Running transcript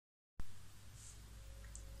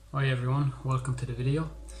Hi everyone, welcome to the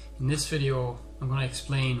video. In this video I'm going to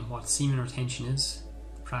explain what semen retention is,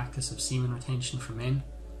 the practice of semen retention for men,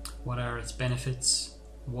 what are its benefits,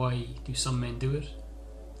 why do some men do it,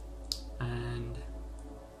 and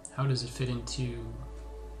how does it fit into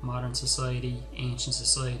modern society, ancient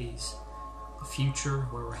societies, the future,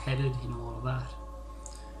 where we're headed, all of that.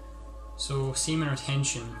 So semen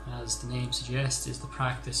retention, as the name suggests, is the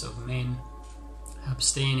practice of men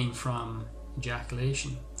abstaining from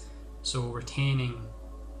ejaculation, so retaining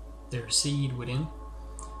their seed within.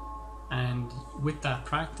 And with that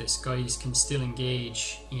practice, guys can still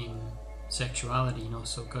engage in sexuality,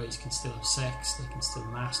 so guys can still have sex, they can still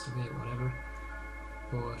masturbate, whatever,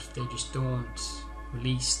 but they just don't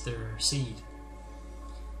release their seed.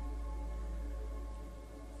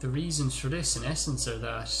 The reasons for this, in essence, are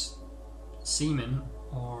that semen,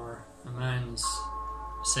 or a man's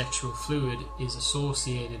sexual fluid, is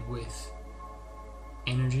associated with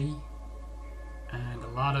energy and a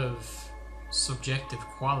lot of subjective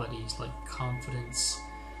qualities like confidence,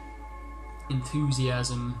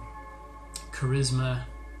 enthusiasm, charisma,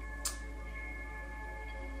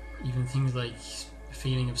 even things like a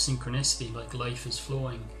feeling of synchronicity, like life is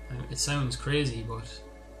flowing. It sounds crazy, but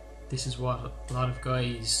this is what a lot of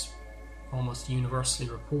guys almost universally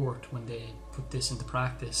report when they put this into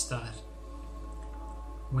practice, that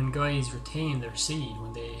when guys retain their seed,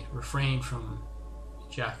 when they refrain from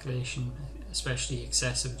ejaculation, especially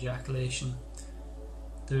excessive ejaculation,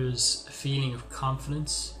 there's a feeling of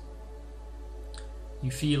confidence.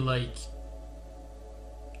 You feel like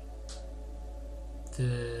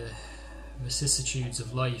the vicissitudes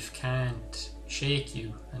of life can't shake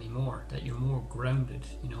you anymore, that you're more grounded,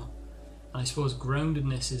 And I suppose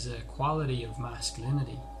groundedness is a quality of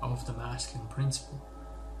masculinity, of the masculine principle,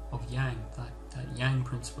 of yang, that yang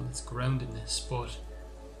principle. It's groundedness, but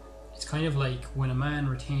it's kind of like when a man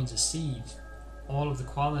retains a seed, all of the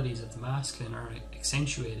qualities of the masculine are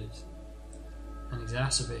accentuated and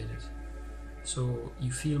exacerbated. So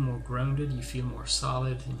you feel more grounded, you feel more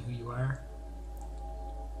solid in who you are.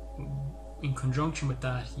 In conjunction with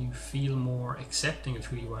that, you feel more accepting of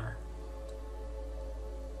who you are.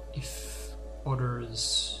 If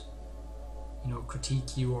others,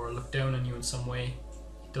 critique you or look down on you in some way,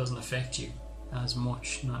 it doesn't affect you as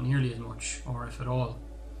much, not nearly as much, or if at all.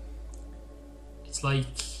 It's like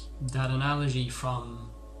that analogy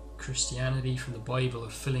from Christianity, from the Bible,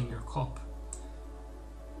 of filling your cup.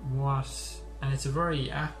 And it's a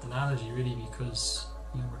very apt analogy, really, because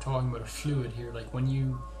we're talking about a fluid here. Like when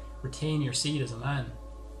you retain your seed as a man,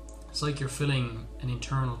 it's like you're filling an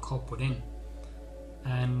internal cup within,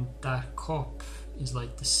 and that cup is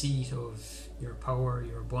like the seat of your power,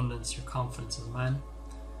 your abundance, your confidence as a man.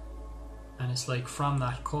 And it's like from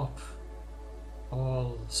that cup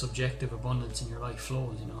all subjective abundance in your life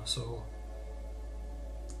flows, So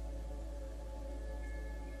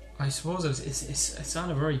I suppose it's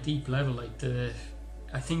on a very deep level.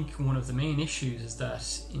 I think one of the main issues is that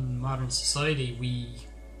in modern society,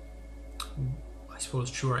 I suppose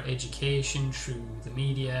through our education, through the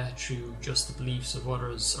media, through just the beliefs of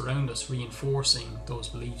others around us reinforcing those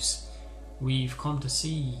beliefs, we've come to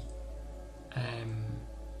see,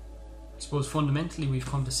 I suppose fundamentally we've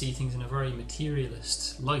come to see things in a very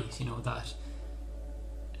materialist light, that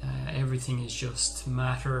everything is just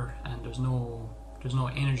matter, and there's no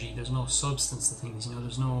energy, there's no substance to things,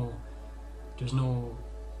 there's no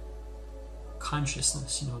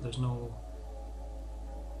consciousness, there's no,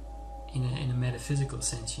 in a metaphysical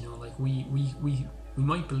sense, like we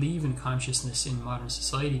might believe in consciousness in modern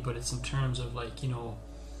society, but it's in terms of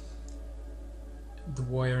the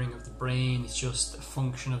wiring of the brain. It's just a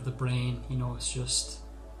function of the brain, it's just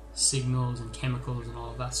signals and chemicals and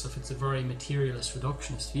all of that stuff. It's a very materialist,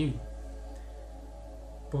 reductionist view.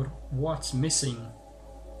 But what's missing,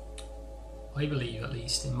 I believe at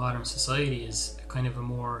least, in modern society is kind of a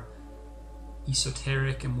more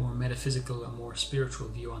esoteric, a more metaphysical, a more spiritual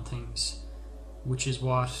view on things, which is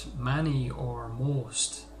what many or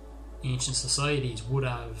most ancient societies would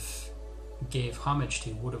have gave homage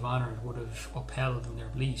to, would have honoured, would have upheld in their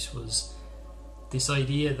beliefs, was this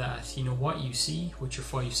idea that what you see with your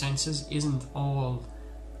five senses isn't all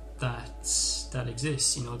that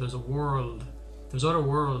exists. There's a world, there's other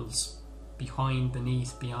worlds behind,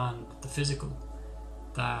 beneath, beyond the physical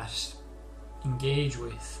that engage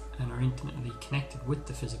with and are intimately connected with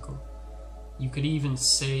the physical. You could even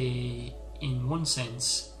say, in one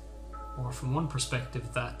sense, or from one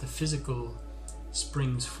perspective, that the physical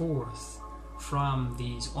springs forth from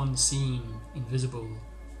these unseen, invisible,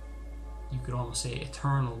 you could almost say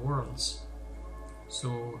eternal worlds.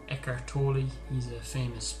 So Eckhart Tolle, he's a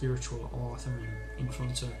famous spiritual author and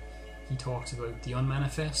influencer. He talks about the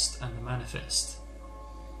unmanifest and the manifest.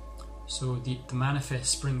 So the manifest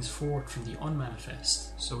springs forth from the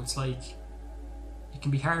unmanifest. So it's like, it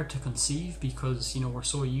can be hard to conceive because, you know, we're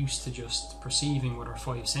so used to just perceiving with our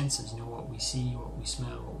five senses, you know, what we see, what we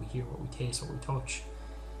smell, what we hear, what we taste, what we touch.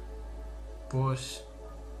 But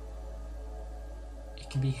it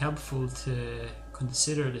can be helpful to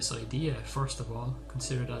consider this idea, first of all,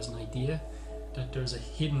 consider it as an idea, that there's a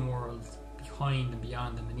hidden world behind and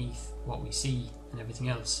beyond and beneath what we see and everything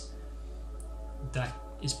else that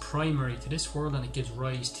is primary to this world, and it gives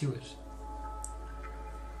rise to it.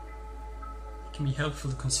 It can be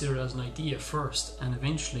helpful to consider it as an idea first, and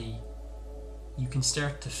eventually you can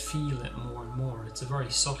start to feel it more and more. It's a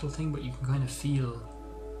very subtle thing, but you can kind of feel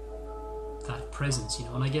that presence, you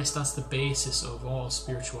know. And I guess that's the basis of all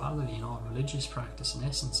spirituality and all religious practice, in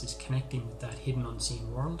essence, is connecting with that hidden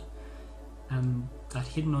unseen world. And that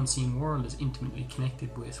hidden unseen world is intimately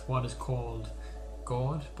connected with what is called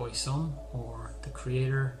God by some, or the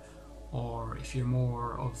Creator, or if you're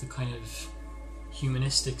more of the kind of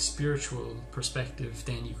humanistic spiritual perspective,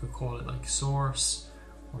 then you could call it like Source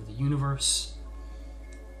or the universe.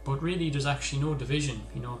 But really there's actually no division,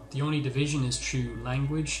 you know. The only division is through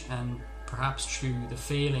language, and perhaps through the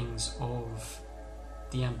failings of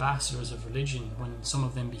the ambassadors of religion, when some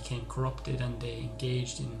of them became corrupted and they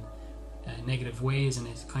engaged in negative ways, and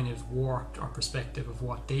it kind of warped our perspective of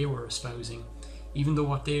what they were espousing, even though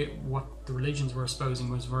what the religions were espousing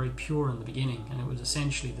was very pure in the beginning, and it was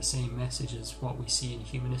essentially the same message as what we see in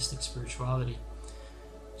humanistic spirituality.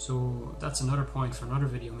 So that's another point for another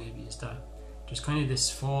video maybe, is that there's kind of this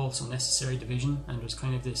false unnecessary division, and there's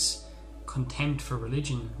kind of this contempt for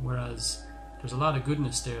religion, whereas there's a lot of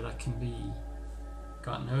goodness there that can be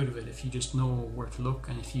gotten out of it if you just know where to look,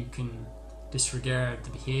 and if you can disregard the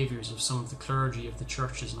behaviours of some of the clergy of the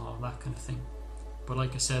churches and all of that kind of thing. But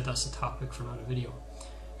like I said, that's a topic for another video.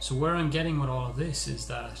 So where I'm getting with all of this is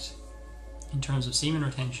that, in terms of semen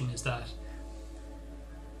retention, is that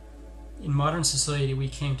in modern society we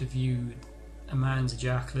came to view a man's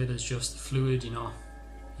ejaculate as just fluid, you know.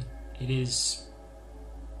 It is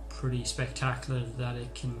pretty spectacular that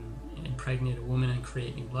it can impregnate a woman and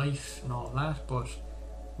create new life and all of that, but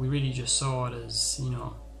we really just saw it as, you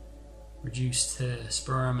know, reduced to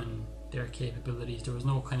sperm and their capabilities. There was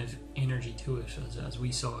no kind of energy to it as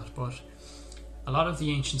we saw it. But a lot of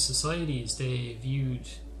the ancient societies, they viewed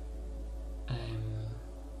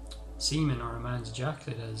semen, or a man's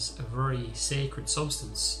ejaculate, as a very sacred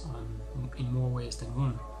substance in more ways than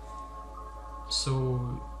one.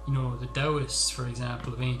 So, you know, the Taoists, for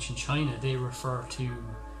example, of ancient China, they refer to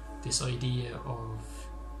this idea of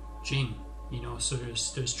Jing, you know. So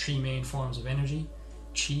there's three main forms of energy: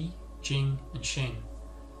 Qi, Jing and Shen.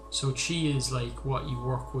 So Qi is like what you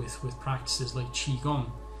work with practices like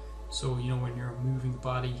Qigong. So, you know, when you're moving the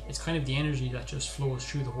body, it's kind of the energy that just flows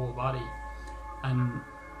through the whole body, and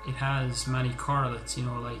it has many correlates, you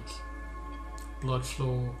know, like blood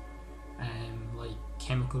flow, like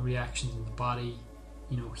chemical reactions in the body,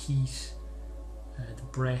 you know, heat, the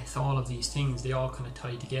breath, all of these things, they all kind of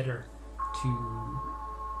tie together to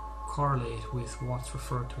correlate with what's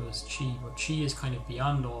referred to as Qi. But Qi is kind of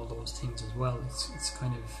beyond all those things as well. It's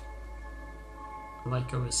kind of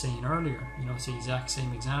like I was saying earlier, you know, it's the exact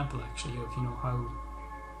same example actually of, you know, how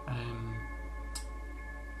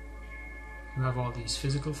you have all these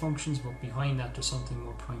physical functions, but behind that there's something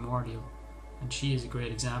more primordial, and Qi is a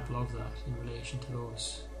great example of that in relation to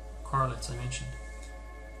those correlates I mentioned.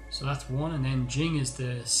 So that's one. And then Jing is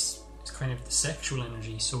it's kind of the sexual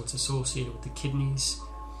energy, so it's associated with the kidneys,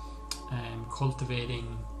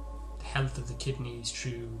 cultivating the health of the kidneys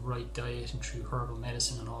through right diet and through herbal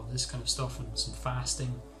medicine and all this kind of stuff, and some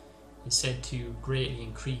fasting is said to greatly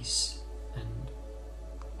increase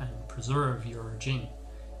and preserve your Jing,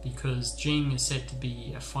 because Jing is said to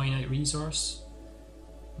be a finite resource,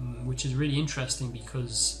 which is really interesting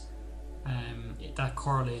because that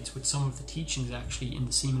correlates with some of the teachings actually in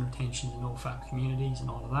the semen retention, the no-fap communities and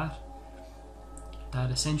all of that,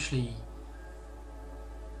 that essentially,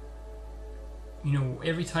 you know,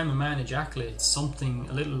 every time a man ejaculates, something,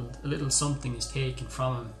 a little something is taken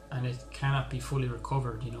from him, and it cannot be fully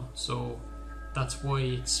recovered, you know. So that's why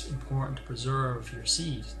it's important to preserve your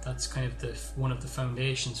seed. That's kind of one of the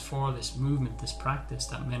foundations for this movement, this practice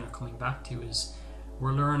that men are coming back to, is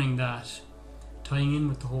we're learning that, tying in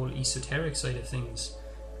with the whole esoteric side of things,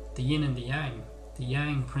 the yin and the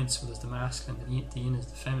yang principle is the masculine, the yin is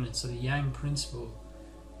the feminine. So the yang principle,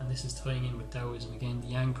 and this is tying in with Taoism again, the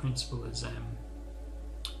yang principle is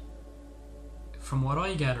from what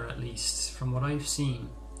I gather, at least, from what I've seen,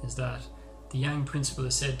 is that the yang principle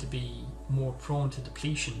is said to be more prone to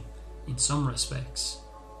depletion in some respects,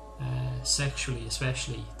 sexually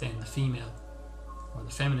especially, than the female, or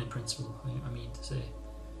the feminine principle, I mean to say.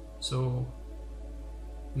 So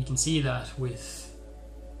we can see that with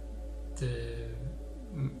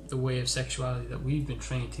the way of sexuality that we've been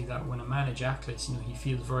trained to, that when a man ejaculates, he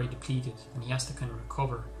feels very depleted and he has to kind of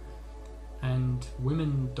recover. And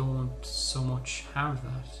women don't so much have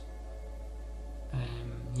that.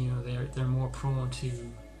 They're more prone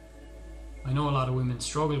to. I know a lot of women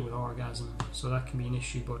struggle with orgasm, so that can be an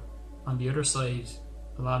issue. But on the other side,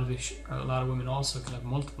 a lot of women also can have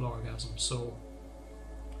multiple orgasms. So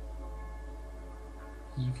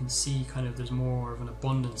you can see kind of there's more of an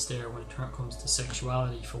abundance there when it comes to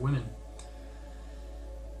sexuality for women.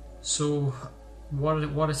 So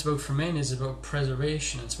what it's about for men is about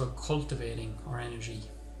preservation. It's about cultivating our energy.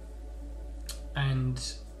 And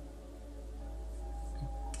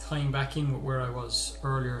tying back in with where I was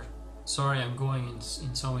earlier, sorry I'm going in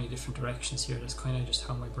so many different directions here, that's kind of just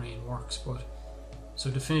how my brain works. But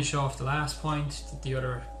so to finish off the last point, the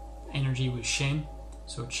other energy was Shen.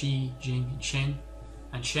 So Qi, Jing and Shen.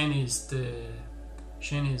 And Shen is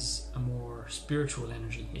a more spiritual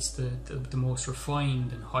energy. It's the most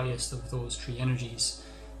refined and highest of those three energies.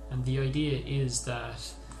 And the idea is that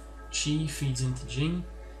Qi feeds into Jing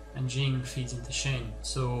and Jing feeds into Shen.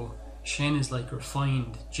 So Shen is like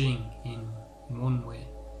refined Jing in one way.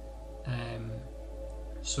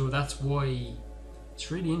 So that's why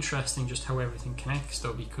it's really interesting just how everything connects,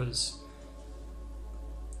 though, because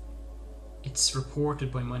it's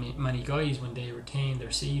reported by many guys when they retain their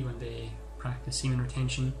seed, when they practice semen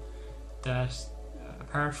retention, that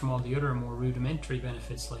apart from all the other more rudimentary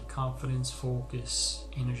benefits like confidence, focus,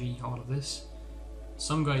 energy, all of this,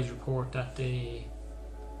 some guys report that they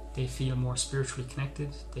feel more spiritually connected.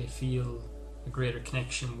 They feel a greater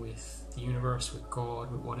connection with the universe, with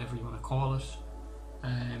God, with whatever you want to call it.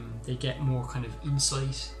 They get more kind of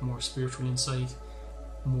insight, more spiritual insight,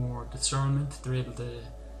 more discernment. They're able to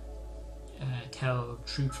tell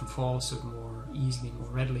truth from falsehood more easily, more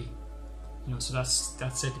readily. So that's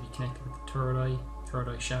said to be connected with the third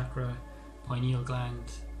eye chakra, pineal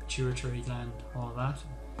gland, pituitary gland, all of that.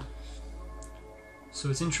 So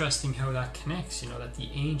it's interesting how that connects, that the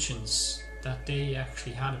ancients, that they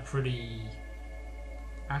actually had a pretty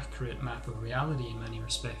accurate map of reality in many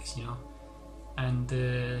respects, and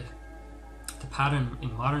the pattern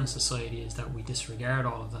in modern society is that we disregard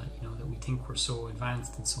all of that, that we think we're so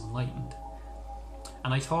advanced and so enlightened.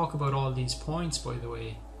 And I talk about all these points, by the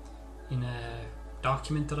way, in a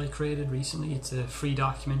document that I created recently. It's a free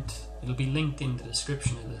document. It'll be linked in the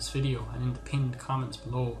description of this video and in the pinned comments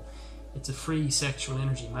below. It's a free sexual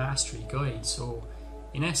energy mastery guide. So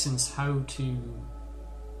in essence, how to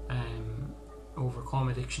overcome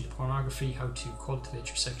addiction to pornography, how to cultivate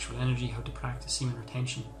your sexual energy, how to practice semen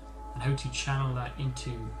retention, and how to channel that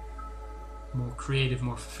into more creative,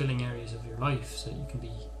 more fulfilling areas of your life, so that you can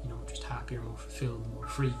be, just happier, more fulfilled, more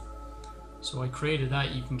free. So I created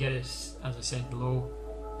that. You can get it, as I said, below,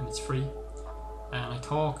 and it's free. And I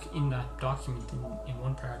talk in that document, in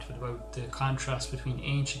one part of it, about the contrast between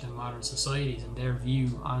ancient and modern societies and their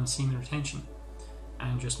view on semen retention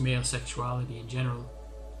and just male sexuality in general.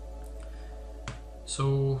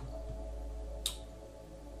 So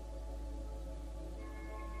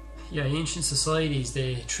yeah, ancient societies,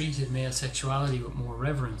 they treated male sexuality with more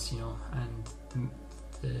reverence, and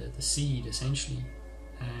the seed, essentially.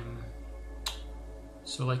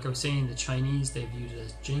 So like I was saying, the Chinese, they viewed it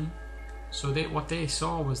as Jing. So what they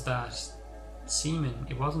saw was that semen,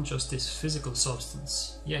 it wasn't just this physical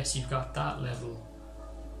substance. Yes, you've got that level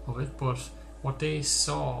of it, but what they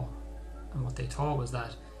saw and what they thought was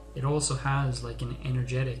that it also has like an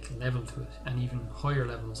energetic level to it, and even higher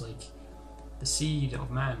levels, like the seed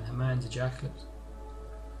of man, a man's ejaculate,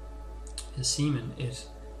 his semen, it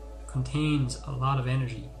contains a lot of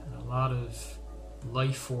energy and a lot of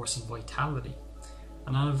life force and vitality.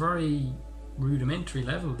 And on a very rudimentary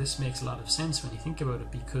level, this makes a lot of sense when you think about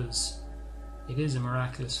it, because it is a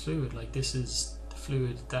miraculous fluid. Like, this is the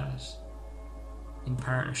fluid that, in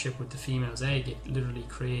partnership with the female's egg, it literally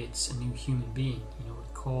creates a new human being.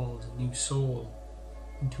 It calls a new soul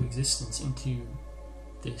into existence, into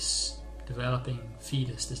this developing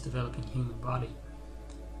fetus, this developing human body.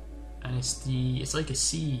 And it's like a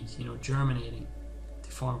seed, germinating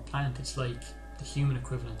to form a plant. It's like the human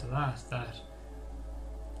equivalent of that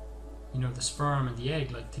the sperm and the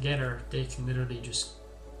egg, like, together they can literally just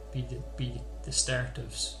be the start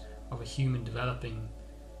of a human developing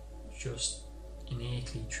just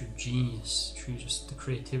innately through genius, through just the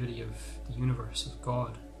creativity of the universe, of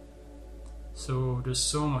God. So there's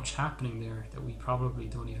so much happening there that we probably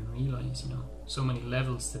don't even realize, you know, so many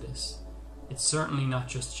levels to this. It's certainly not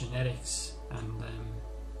just genetics and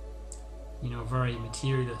you know, very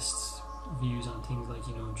materialist views on things like,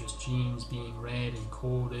 you know, just genes being read and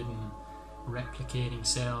coded and replicating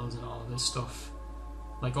cells and all this stuff.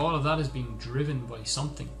 Like, all of that is being driven by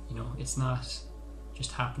something, you know. It's not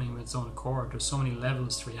just happening with its own accord. There's so many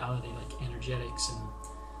levels to reality, like energetics and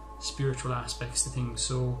spiritual aspects to things.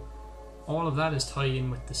 So all of that is tied in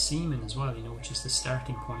with the semen as well, you know, which is the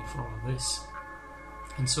starting point for all of this.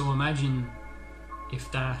 And so imagine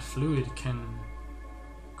if that fluid can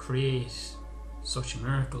create such a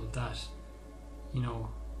miracle that, you know,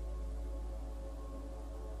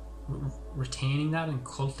 retaining that and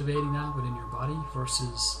cultivating that within your body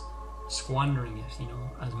versus squandering it, you know,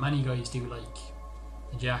 as many guys do, like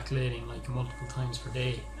ejaculating like multiple times per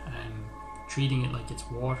day and treating it like it's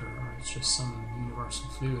water or it's just some universal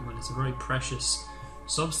fluid when it's a very precious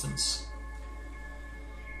substance.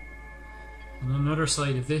 And another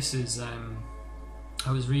side of this is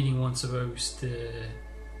I was reading once about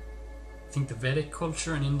I think the Vedic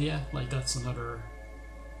culture in India. Like,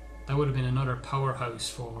 that would have been another powerhouse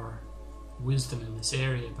for wisdom in this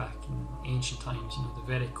area back in ancient times, you know, the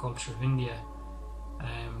Vedic culture of India,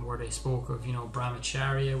 where they spoke of, you know,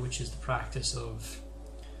 brahmacharya, which is the practice of,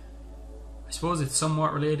 I suppose it's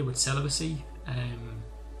somewhat related with celibacy,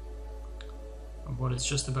 but it's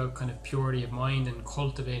just about kind of purity of mind and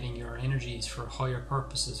cultivating your energies for higher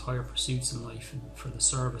purposes, higher pursuits in life, and for the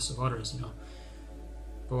service of others, you know.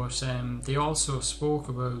 But they also spoke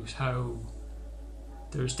about how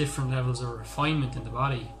there's different levels of refinement in the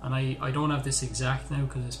body, and I don't have this exact now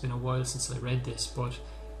because it's been a while since I read this, but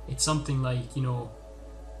it's something like, you know,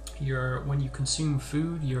 when you consume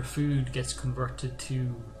food, your food gets converted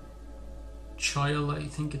to chyle, I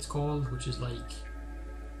think it's called, which is like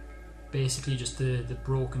basically just the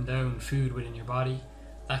broken down food within your body.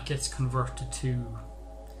 That gets converted to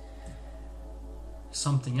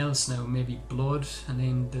something else now, maybe blood, and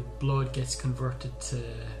then the blood gets converted to,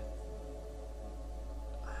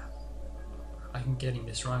 I'm getting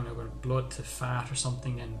this wrong now, but blood to fat or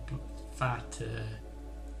something, then fat to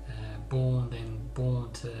bone, then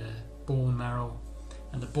bone to bone marrow,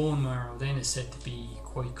 and the bone marrow then is said to be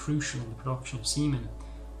quite crucial in the production of semen.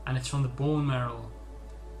 And it's from the bone marrow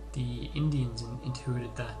the Indians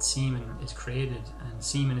intuited that semen is created, and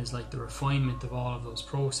semen is like the refinement of all of those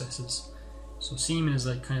processes. So semen is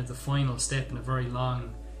like kind of the final step in a very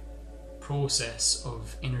long process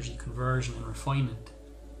of energy conversion and refinement.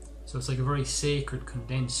 So it's like a very sacred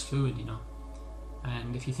condensed fluid, you know.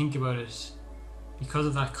 And if you think about it, because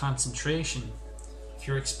of that concentration, if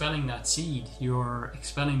you're expelling that seed, you're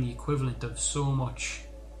expelling the equivalent of so much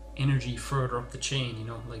energy further up the chain, you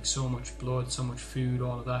know, like so much blood, so much food,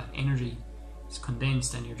 all of that energy is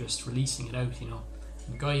condensed and you're just releasing it out, you know.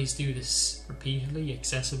 And guys do this repeatedly,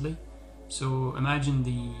 excessively. So imagine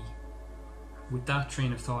with that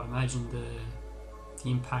train of thought, imagine the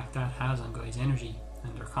impact that has on guys' energy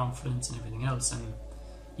and their confidence and everything else. And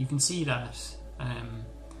you can see that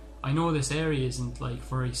I know this area isn't like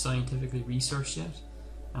very scientifically researched yet,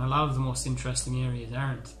 and a lot of the most interesting areas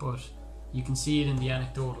aren't, but you can see it in the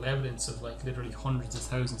anecdotal evidence of like literally hundreds of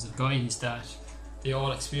thousands of guys that they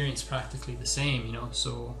all experience practically the same, you know.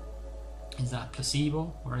 So is that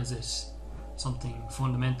placebo, or is it something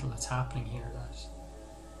fundamental that's happening here that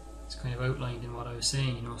it's kind of outlined in what I was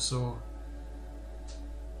saying, you know? So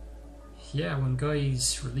yeah, when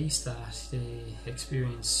guys release that, they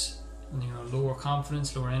experience, you know, lower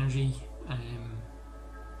confidence, lower energy,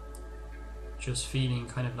 just feeling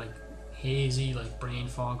kind of like hazy, like brain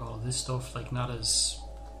fog, all this stuff, like not as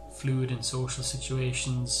fluid in social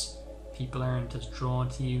situations, people aren't as drawn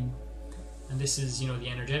to you. And this is, you know, the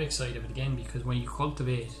energetic side of it again, because when you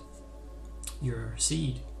cultivate your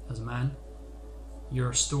seed as a man,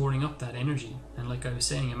 you're storing up that energy, and like I was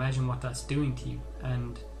saying, imagine what that's doing to you.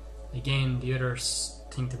 And again, the other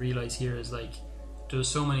thing to realize here is like there's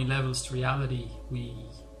so many levels to reality, we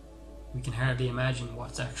can hardly imagine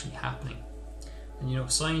what's actually happening. And you know,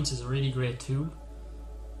 science is a really great tool.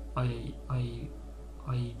 I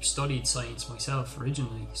studied science myself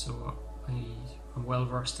originally, so I'm well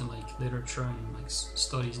versed in like literature and like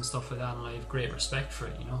studies and stuff like that, and I have great respect for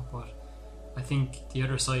it, you know. But I think the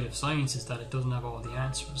other side of science is that it doesn't have all the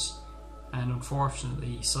answers, and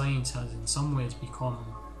unfortunately science has in some ways become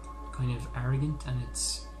kind of arrogant, and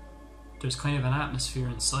there's kind of an atmosphere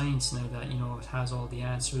in science now that, you know, it has all the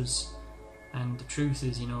answers. And the truth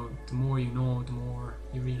is, you know, the more you know, the more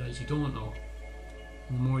you realise you don't know.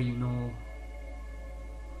 And the more you know,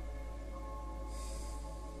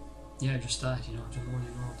 yeah, just that, you know, the more you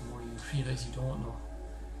know, the more you realise you don't know.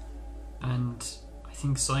 And I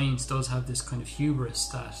think science does have this kind of hubris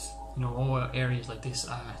that, you know, all areas like this,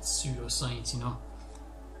 it's pseudoscience, you know.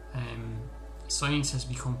 Science has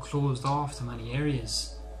become closed off to many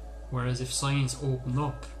areas, whereas if science opened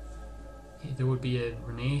up, there would be a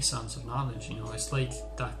renaissance of knowledge, you know. It's like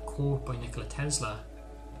that quote by Nikola Tesla.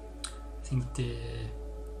 I think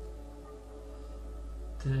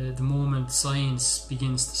the moment science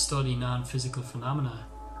begins to study non-physical phenomena,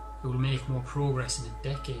 it will make more progress in a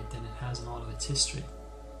decade than it has in all of its history.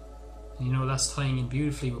 And, you know, that's tying in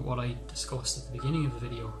beautifully with what I discussed at the beginning of the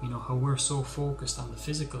video, you know, how we're so focused on the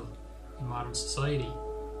physical in modern society.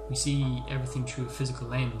 We see everything through a physical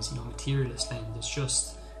lens, you know, materialist lens. It's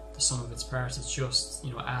just the sum of its parts. It's just,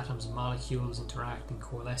 you know, atoms and molecules interacting,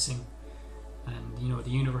 coalescing, and, you know,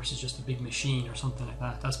 the universe is just a big machine or something like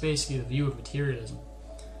that. That's basically the view of materialism.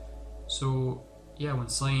 So yeah, when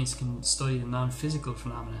science can study the non-physical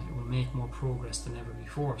phenomena, it will make more progress than ever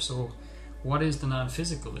before. So what is the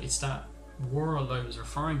non-physical? It's that world I was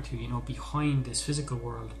referring to, you know, behind this physical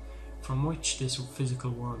world, from which this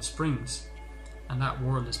physical world springs. And that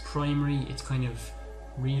world is primary, it's kind of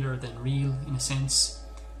realer than real in a sense.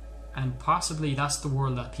 And possibly that's the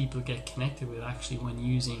world that people get connected with actually when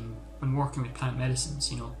working with plant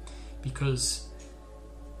medicines, you know, because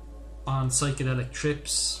on psychedelic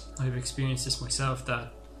trips, I've experienced this myself,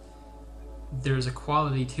 that there's a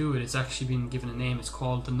quality to it. It's actually been given a name. It's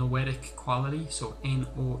called the noetic quality. So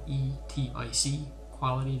Noetic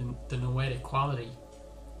quality, the noetic quality.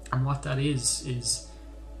 And what that is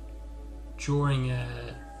during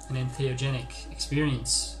an entheogenic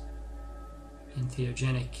experience.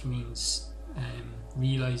 Entheogenic means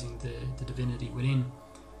realizing the divinity within.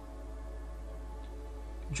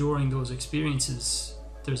 During those experiences,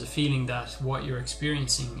 there's a feeling that what you're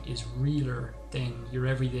experiencing is realer than your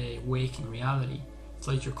everyday waking reality. It's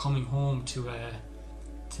like you're coming home to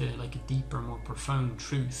like a deeper, more profound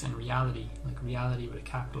truth and reality, like reality with a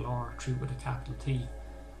capital R, truth with a capital T.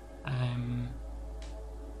 And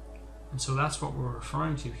so that's what we're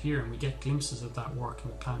referring to here, and we get glimpses of that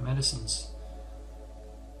working with plant medicines.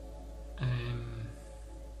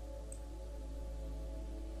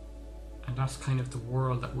 And that's kind of the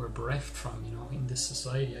world that we're bereft from, you know, in this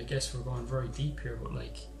society. I guess we're going very deep here, but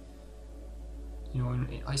like, you know,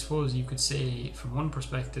 I suppose you could say from one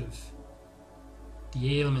perspective,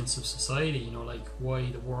 the ailments of society, you know, like why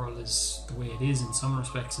the world is the way it is in some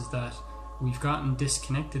respects, is that we've gotten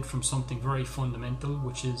disconnected from something very fundamental,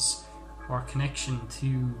 which is our connection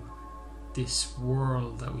to this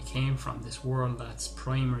world that we came from, this world that's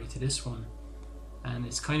primary to this one. And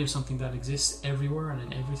it's kind of something that exists everywhere and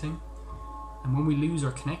in everything. And when we lose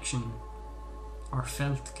our connection, our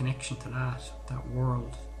felt connection to that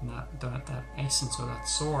world, and that essence or that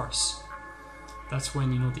source, that's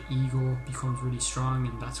when, you know, the ego becomes really strong,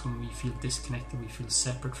 and that's when we feel disconnected, we feel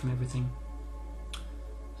separate from everything.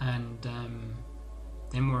 And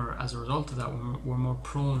then we're, as a result of that, we're more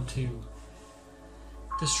prone to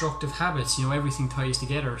destructive habits, you know, everything ties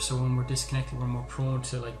together. So when we're disconnected, we're more prone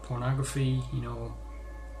to like pornography, you know,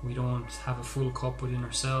 we don't have a full cup within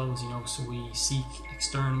ourselves, you know, so we seek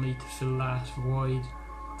externally to fill that void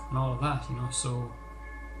and all of that, you know. So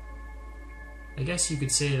I guess you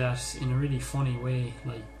could say that in a really funny way,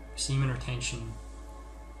 like semen retention,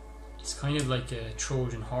 it's kind of like a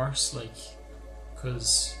Trojan horse, like,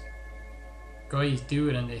 because guys do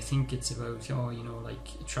it and they think it's about, oh, you know, like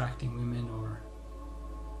attracting women, or,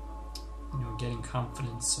 you know, getting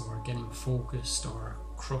confidence, or getting focused, or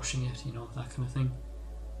crushing it, you know, that kind of thing.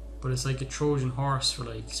 But it's like a Trojan horse for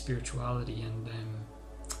like spirituality and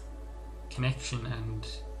connection and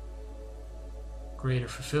greater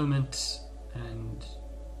fulfillment, and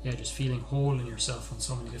yeah, just feeling whole in yourself on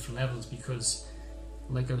so many different levels. Because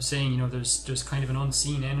like I was saying, you know, there's kind of an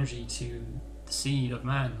unseen energy to the seed of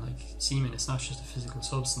man, like semen. It's not just a physical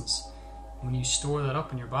substance. When you store that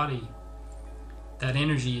up in your body, that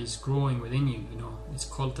energy is growing within you, you know, it's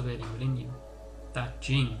cultivating within you that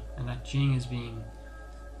jing, and that jing is being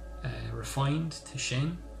refined to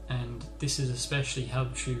Shen. And this is especially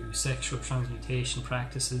helped through sexual transmutation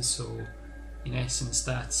practices. So in essence,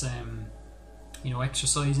 that's you know,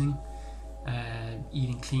 exercising,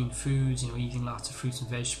 eating clean foods, you know, eating lots of fruits and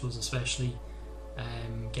vegetables, especially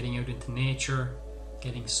getting out into nature,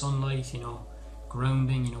 getting sunlight, you know,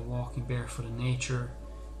 grounding, you know, walking barefoot in nature,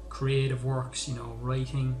 creative works, you know,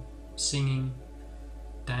 writing, singing,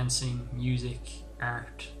 dancing, music,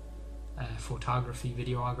 art, photography,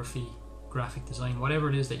 videography, graphic design, whatever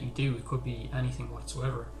it is that you do. It could be anything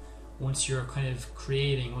whatsoever. Once you're kind of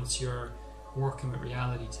creating, once you're working with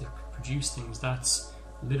reality to produce things, that's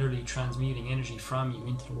literally transmuting energy from you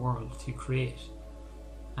into the world to create.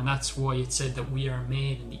 And that's why it said that we are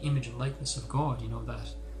made in the image and likeness of God, you know,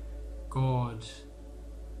 that God,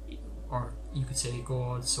 or you could say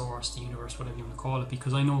God, source, the universe, whatever you want to call it,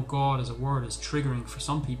 because I know God as a word is triggering for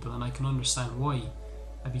some people, and I can understand why,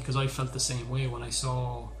 because I felt the same way when I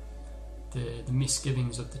saw the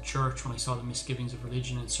misgivings of the church, when I saw the misgivings of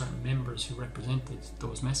religion and certain members who represented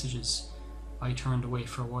those messages. I turned away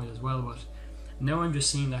for a while as well, but now I'm just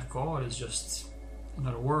seeing that God is just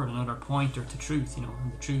another word, another pointer to truth, you know,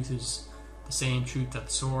 and the truth is the same truth that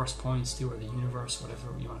the source points to, or the universe,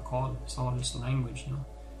 whatever you want to call it. It's all just a language, you know.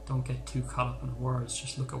 Don't get too caught up in the words,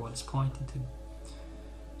 just look at what it's pointing to.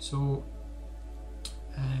 So,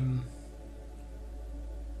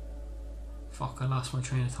 fuck, I lost my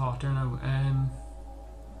train of thought there now.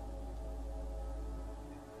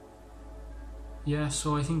 Yeah,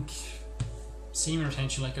 so I think semen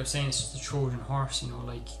retention, like I was saying, it's just a Trojan horse, you know,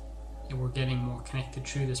 like we're getting more connected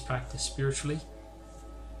through this practice spiritually.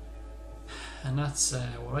 And that's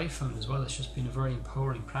what I found as well. It's just been a very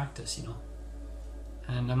empowering practice, you know.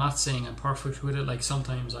 And I'm not saying I'm perfect with it. Like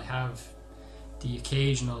sometimes I have the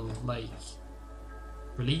occasional like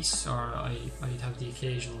release, or I'd have the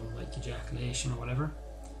occasional like ejaculation or whatever.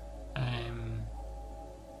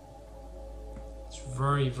 It's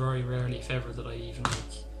very, very rarely, if ever, that I even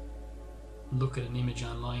like look at an image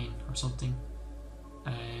online or something.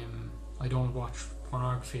 I don't watch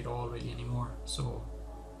pornography at all really anymore. So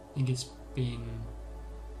I think it's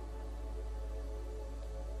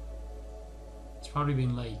probably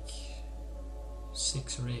been like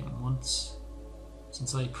 6 or 8 months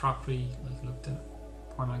since I properly like looked at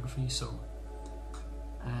pornography. So,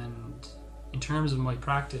 and in terms of my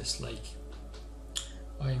practice, like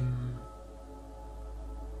I'm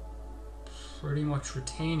pretty much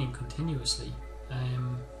retaining continuously.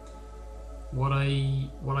 What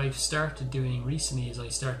I've started doing recently is I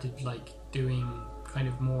started like doing kind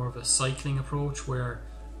of more of a cycling approach, where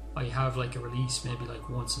I have like a release maybe like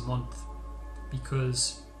once a month,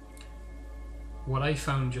 because what I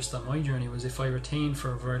found just on my journey was if I retained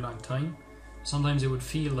for a very long time, sometimes it would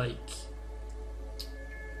feel like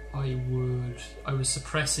I was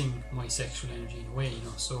suppressing my sexual energy in a way, you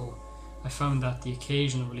know. So I found that the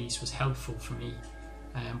occasional release was helpful for me,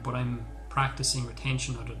 but I'm practicing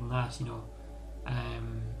retention other than that, you know.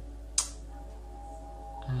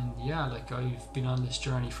 And yeah, like I've been on this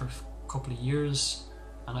journey for a couple of years,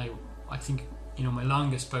 and I think, you know, my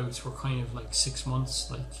longest bouts were kind of like 6 months,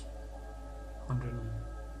 like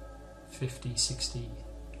 150, 60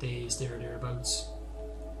 days thereabouts.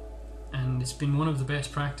 And it's been one of the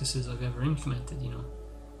best practices I've ever implemented, you know,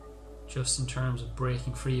 just in terms of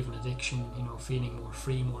breaking free of an addiction, you know, feeling more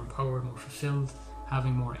free, more empowered, more fulfilled,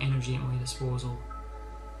 having more energy at my disposal,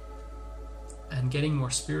 and getting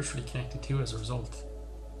more spiritually connected too as a result.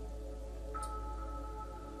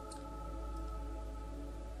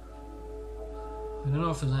 I don't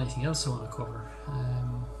know if there's anything else I want to cover.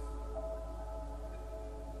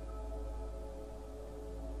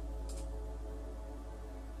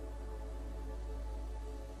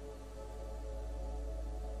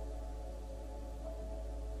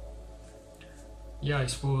 Yeah, I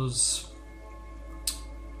suppose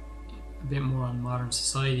a bit more on modern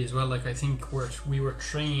society as well. Like I think we were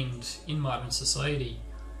trained in modern society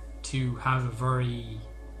to have a very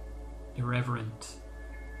irreverent,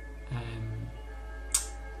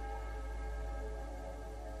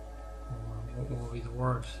 what would be the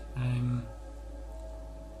word?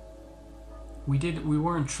 We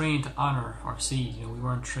weren't trained to honour our seed, you know. We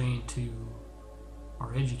weren't trained to,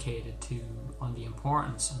 or educated to, on the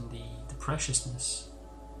importance and the preciousness,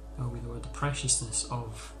 the preciousness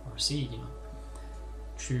of our seed, you know,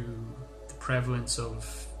 through the prevalence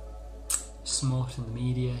of smut in the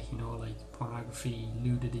media, you know, like pornography,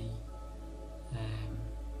 nudity,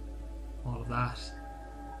 all of that,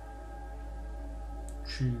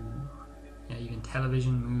 through even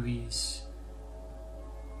television, movies,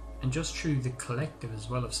 and just through the collective as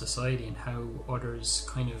well of society, and how others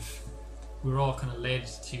we were all kind of led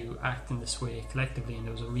to act in this way collectively, and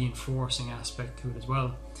there was a reinforcing aspect to it as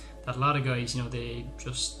well, that a lot of guys, you know, they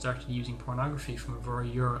just started using pornography from a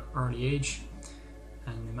very early age,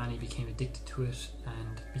 and many became addicted to it,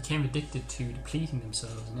 and became addicted to depleting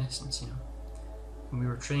themselves in essence, you know. And we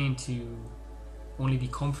were trained to only be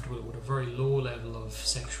comfortable with a very low level of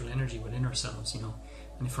sexual energy within ourselves, you know.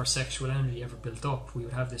 And if our sexual energy ever built up, we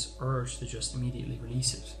would have this urge to just immediately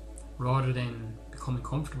release it, rather than becoming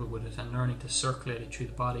comfortable with it and learning to circulate it through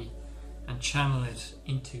the body and channel it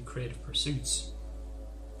into creative pursuits.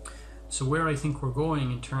 So where I think we're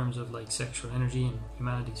going in terms of like sexual energy and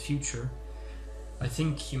humanity's future, I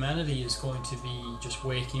think humanity is going to be just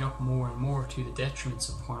waking up more and more to the detriments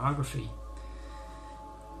of pornography.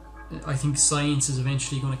 I think science is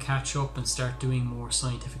eventually going to catch up and start doing more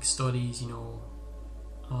scientific studies,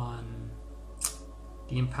 on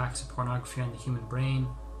the impacts of pornography on the human brain,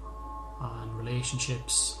 on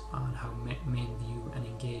relationships, on how men view and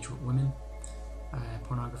engage with women,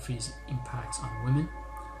 pornography's impacts on women,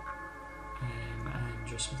 and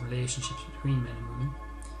just relationships between men and women.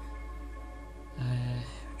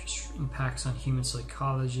 Just impacts on human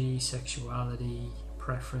psychology, sexuality,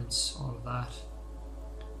 preference, all of that.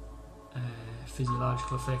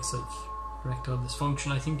 Physiological effects like erectile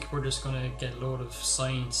dysfunction. I think we're just going to get a lot of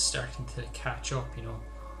science starting to catch up.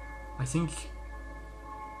 I think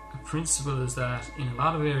a principle is that in a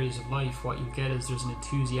lot of areas of life, what you get is there's an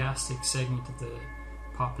enthusiastic segment of the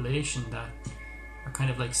population that are kind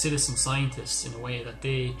of like citizen scientists in a way, that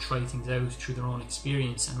they try things out through their own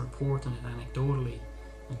experience and report on it anecdotally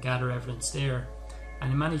and gather evidence there.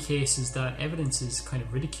 And in many cases that evidence is kind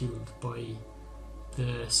of ridiculed by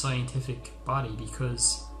the scientific body,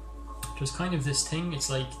 because there's kind of this thing, it's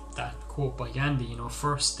like that quote by Gandhi,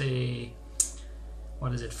 first they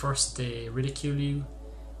ridicule you,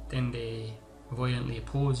 then they violently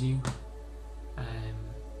oppose you, and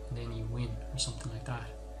then you win, or something like that.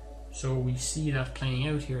 So we see that playing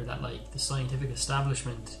out here, that like the scientific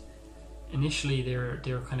establishment, initially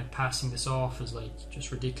they're kind of passing this off as like just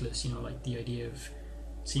ridiculous, like the idea of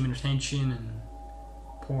semen retention and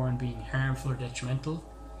porn being harmful or detrimental.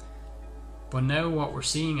 But now what we're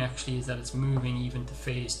seeing actually is that it's moving even to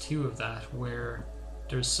phase 2 of that, where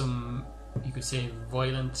there's some, you could say,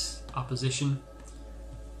 violent opposition,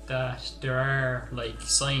 that there are like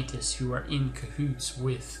scientists who are in cahoots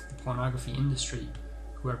with the pornography industry,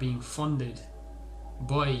 who are being funded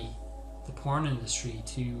by the porn industry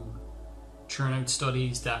to churn out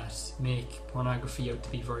studies that make pornography out to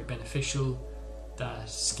be very beneficial, that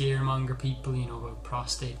scaremonger people, about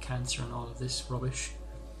prostate cancer and all of this rubbish.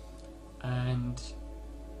 And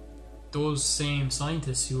those same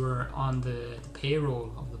scientists who are on the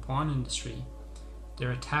payroll of the porn industry,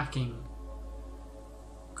 they're attacking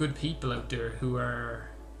good people out there who are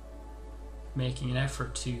making an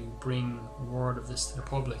effort to bring word of this to the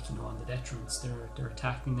public, on the detriments. They're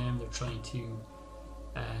attacking them, they're trying to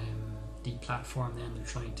deplatform them, they're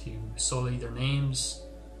trying to sully their names,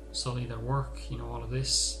 sully their work, all of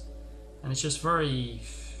this. And it's just very,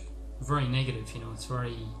 very negative, it's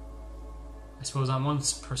very, I suppose on one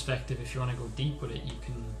perspective, if you want to go deep with it, you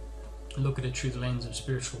can look at it through the lens of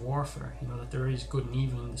spiritual warfare, that there is good and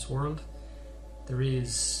evil in this world. There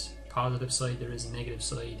is a positive side, there is a negative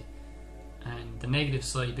side. And the negative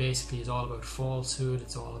side basically is all about falsehood,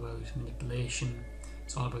 it's all about manipulation,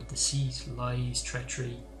 it's all about deceit, lies,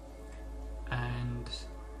 treachery. And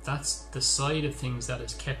that's the side of things that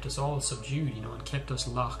has kept us all subdued, and kept us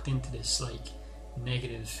locked into this like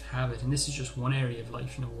negative habit. And this is just one area of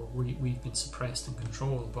life, where we've been suppressed and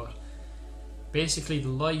controlled. But basically the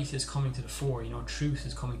light is coming to the fore, truth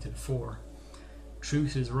is coming to the fore.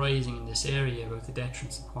 Truth is rising in this area about the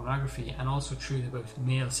detriments of pornography, and also truth about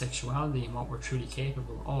male sexuality and what we're truly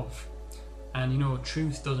capable of. And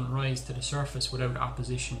truth doesn't rise to the surface without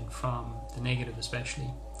opposition from the negative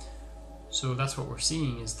especially. So that's what we're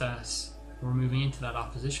seeing, is that we're moving into that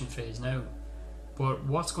opposition phase now. But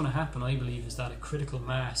what's going to happen, I believe, is that a critical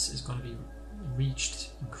mass is going to be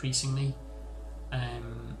reached increasingly.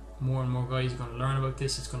 More and more guys are going to learn about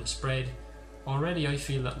this, it's going to spread. Already I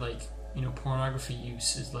feel that pornography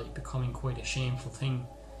use is like becoming quite a shameful thing.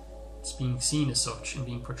 It's being seen as such and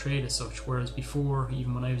being portrayed as such, whereas before,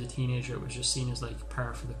 even when I was a teenager, it was just seen as like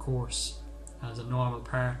par for the course, as a normal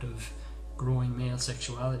part of growing male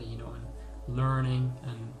sexuality, and learning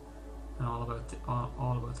and all about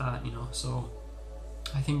that, So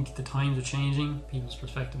I think the times are changing, people's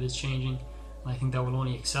perspective is changing, and I think that will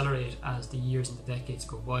only accelerate as the years and the decades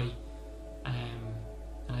go by. And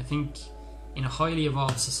I think in a highly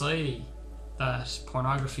evolved society, that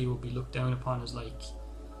pornography will be looked down upon as like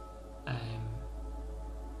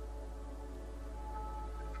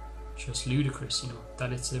just ludicrous,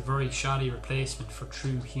 that it's a very shoddy replacement for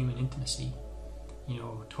true human intimacy,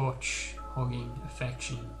 touch, hugging,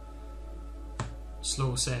 affection,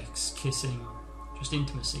 slow sex, kissing, just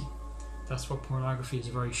intimacy. That's what pornography is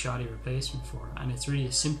a very shoddy replacement for, and it's really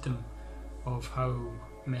a symptom of how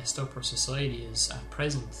messed up our society is at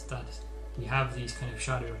present, that we have these kind of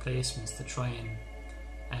shoddy replacements to try and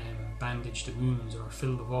bandage the wounds or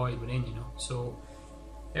fill the void within, So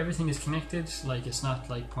everything is connected. Like, it's not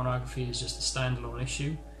like pornography is just a standalone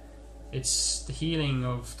issue. It's the healing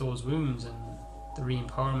of those wounds and the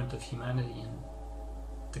re-empowerment of humanity, and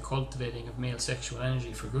the cultivating of male sexual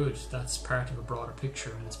energy for good. That's part of a broader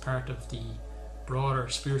picture, and it's part of the broader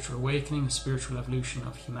spiritual awakening, spiritual evolution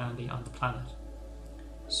of humanity on the planet.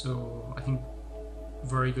 So I think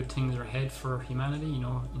very good things are ahead for humanity, you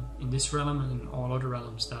know, in this realm and in all other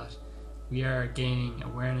realms, that we are gaining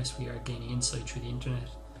awareness, we are gaining insight through the internet,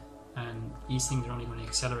 and these things are only going to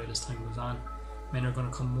accelerate as time goes on. Men are going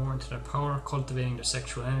to come more into their power, cultivating their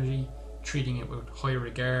sexual energy, treating it with higher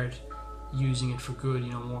regard, using it for good,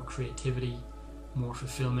 you know, more creativity, more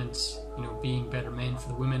fulfillment, you know, being better men for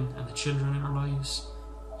the women and the children in our lives,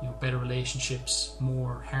 you know, better relationships,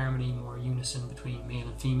 more harmony, more unison between male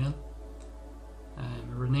and female,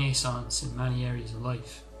 a renaissance in many areas of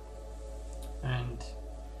life. And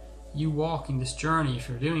you walking this journey, if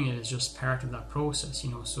you're doing it, is just part of that process,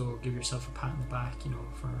 you know, so give yourself a pat on the back, you know,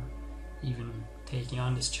 for even taking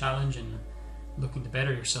on this challenge and looking to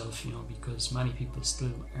better yourself, you know, because many people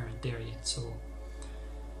still aren't there yet. So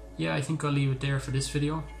yeah, I think I'll leave it there for this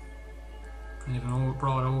video. Kind of a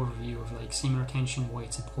broad overview of like semen retention, why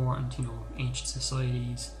it's important, you know, ancient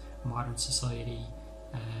societies, modern society,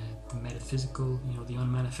 the metaphysical, you know, the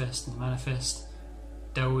unmanifest and the manifest,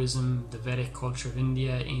 Taoism, the Vedic culture of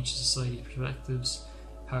India, ancient society perspectives,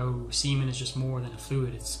 how semen is just more than a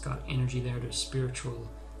fluid, it's got energy there, there's spiritual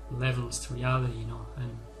levels to reality, you know,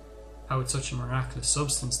 and how it's such a miraculous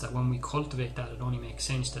substance that when we cultivate that, it only makes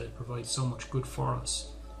sense that it provides so much good for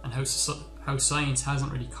us, and how science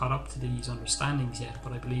hasn't really caught up to these understandings yet,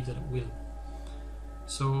 but I believe that it will.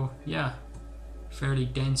 So yeah, fairly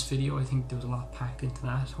dense video. I think there was a lot packed into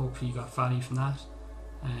that. Hopefully you got value from that.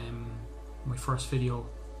 My first video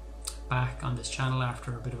back on this channel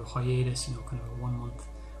after a bit of a hiatus, you know, kind of a 1 month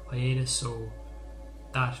hiatus, so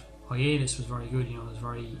that hiatus was very good, you know, it was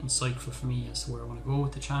very insightful for me as to where I want to go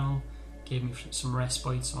with the channel, gave me some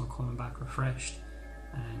respite, so I'm coming back refreshed,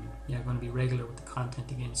 and yeah, I'm going to be regular with the content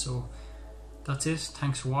again. So that's it,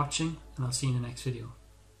 thanks for watching, and I'll see you in the next video.